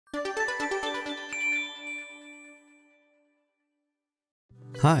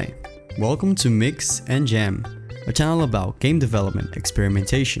Hi, welcome to Mix and Jam, a channel about game development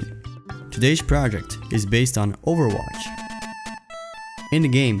experimentation. Today's project is based on Overwatch. In the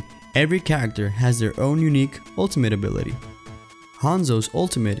game, every character has their own unique ultimate ability. Hanzo's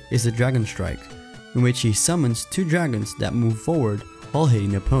ultimate is the Dragonstrike, in which he summons two dragons that move forward while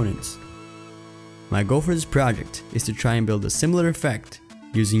hitting opponents. My goal for this project is to try and build a similar effect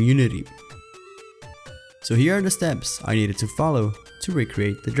using Unity. So here are the steps I needed to follow to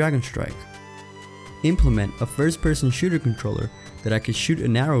recreate the Dragonstrike. Implement a first-person shooter controller that I could shoot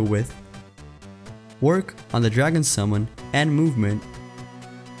an arrow with, work on the dragon summon and movement,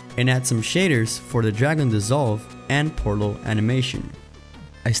 and add some shaders for the dragon dissolve and portal animation.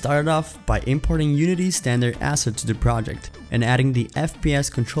 I started off by importing Unity's standard asset to the project and adding the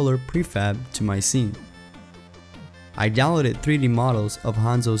FPS controller prefab to my scene. I downloaded 3D models of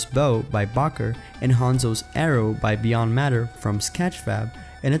Hanzo's bow by Bakker and Hanzo's arrow by Beyond Matter from Sketchfab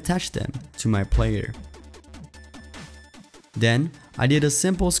and attached them to my player. Then I did a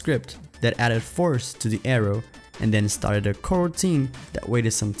simple script that added force to the arrow and then started a coroutine that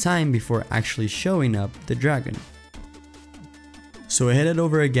waited some time before actually showing up the dragon. So I headed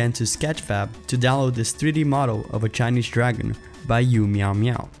over again to Sketchfab to download this 3D model of a Chinese dragon by Yu Miao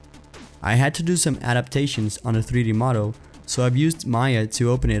Miao. I had to do some adaptations on the 3D model, so I've used Maya to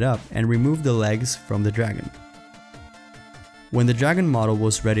open it up and remove the legs from the dragon. When the dragon model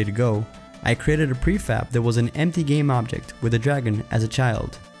was ready to go, I created a prefab that was an empty game object with a dragon as a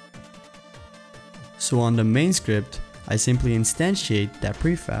child. So on the main script, I simply instantiate that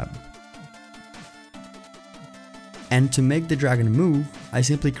prefab. And to make the dragon move, I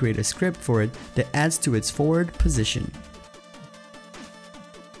simply create a script for it that adds to its forward position.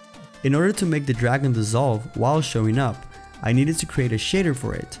 In order to make the dragon dissolve while showing up, I needed to create a shader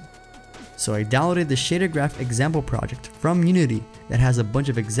for it. So I downloaded the shader graph example project from Unity that has a bunch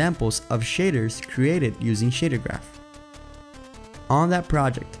of examples of shaders created using shader graph. On that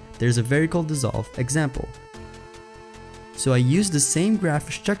project, there's a vertical dissolve example. So I used the same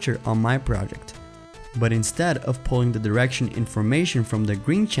graph structure on my project, but instead of pulling the direction information from the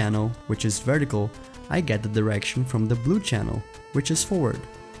green channel, which is vertical, I get the direction from the blue channel, which is forward.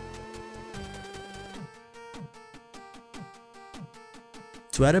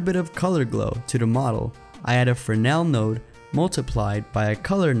 To add a bit of color glow to the model, I add a Fresnel node multiplied by a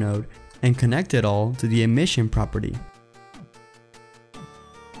color node and connect it all to the emission property.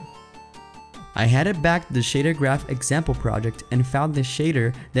 I headed back to the shader graph example project and found the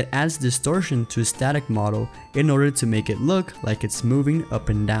shader that adds distortion to a static model in order to make it look like it's moving up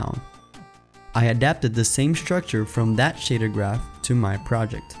and down. I adapted the same structure from that shader graph to my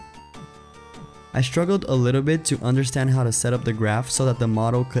project. I struggled a little bit to understand how to set up the graph so that the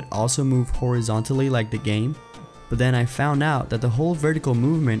model could also move horizontally like the game, but then I found out that the whole vertical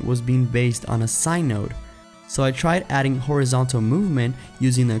movement was being based on a sine node. So I tried adding horizontal movement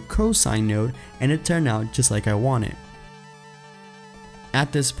using a cosine node and it turned out just like I wanted.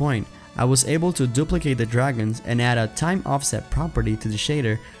 At this point, I was able to duplicate the dragons and add a time offset property to the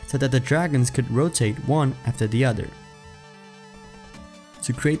shader so that the dragons could rotate one after the other.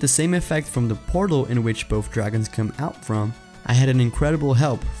 To create the same effect from the portal in which both dragons come out from, I had an incredible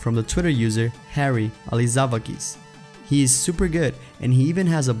help from the Twitter user Alisavakis. He is super good and he even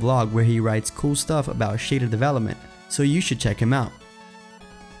has a blog where he writes cool stuff about shader development, so you should check him out.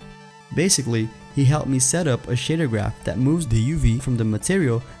 Basically, he helped me set up a shader graph that moves the UV from the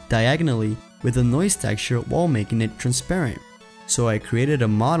material diagonally with a noise texture while making it transparent. So I created a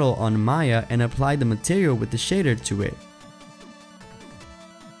model on Maya and applied the material with the shader to it.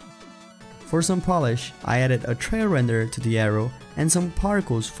 For some polish, I added a trail renderer to the arrow and some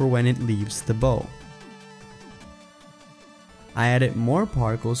particles for when it leaves the bow. I added more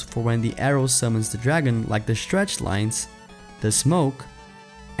particles for when the arrow summons the dragon, like the stretch lines, the smoke,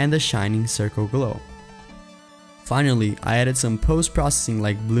 and the shining circle glow. Finally, I added some post-processing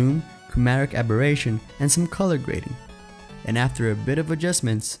like bloom, chromatic aberration, and some color grading. And after a bit of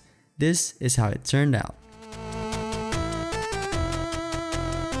adjustments, this is how it turned out.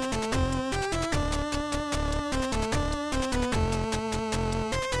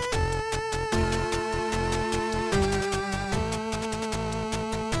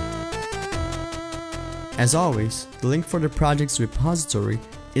 As always, the link for the project's repository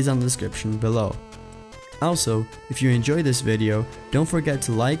is on the description below. Also, if you enjoyed this video, don't forget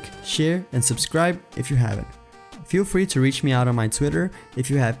to like, share, and subscribe if you haven't. Feel free to reach me out on my Twitter if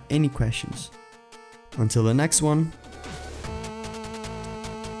you have any questions. Until the next one,